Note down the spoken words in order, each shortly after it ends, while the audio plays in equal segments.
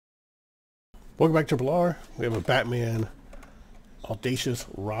Welcome back to Triple R. We have a Batman Audacious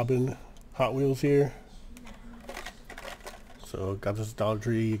Robin Hot Wheels here. So got this Dollar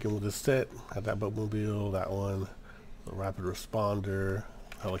Tree again with this set. Had that boatmobile, that one, the rapid responder,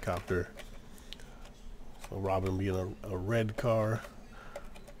 helicopter. So Robin being a red car.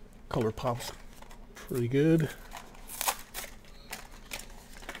 Color pops pretty good.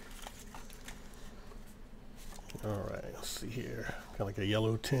 Alright, let's see here. Got like a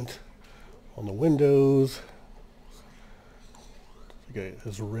yellow tint on the windows. Okay,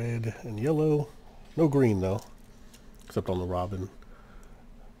 it's red and yellow. No green though, except on the Robin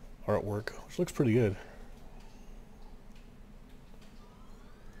artwork, which looks pretty good.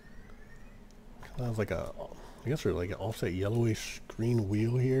 Sounds like a, I guess there's like an offset yellowish green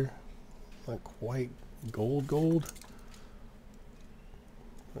wheel here. Not quite gold.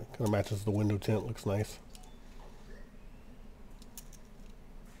 It kind of matches the window tint, looks nice.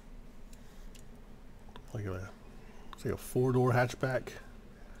 Like it's like a four-door hatchback.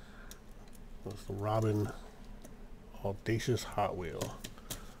 That's the Robin Audacious Hot Wheel.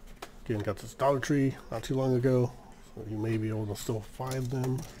 Again, got this Dollar Tree not too long ago, so you may be able to still find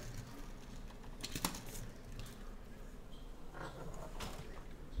them.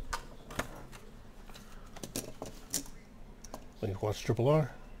 Thanks for watching Triple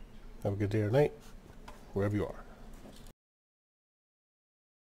R. Have a good day or night, wherever you are.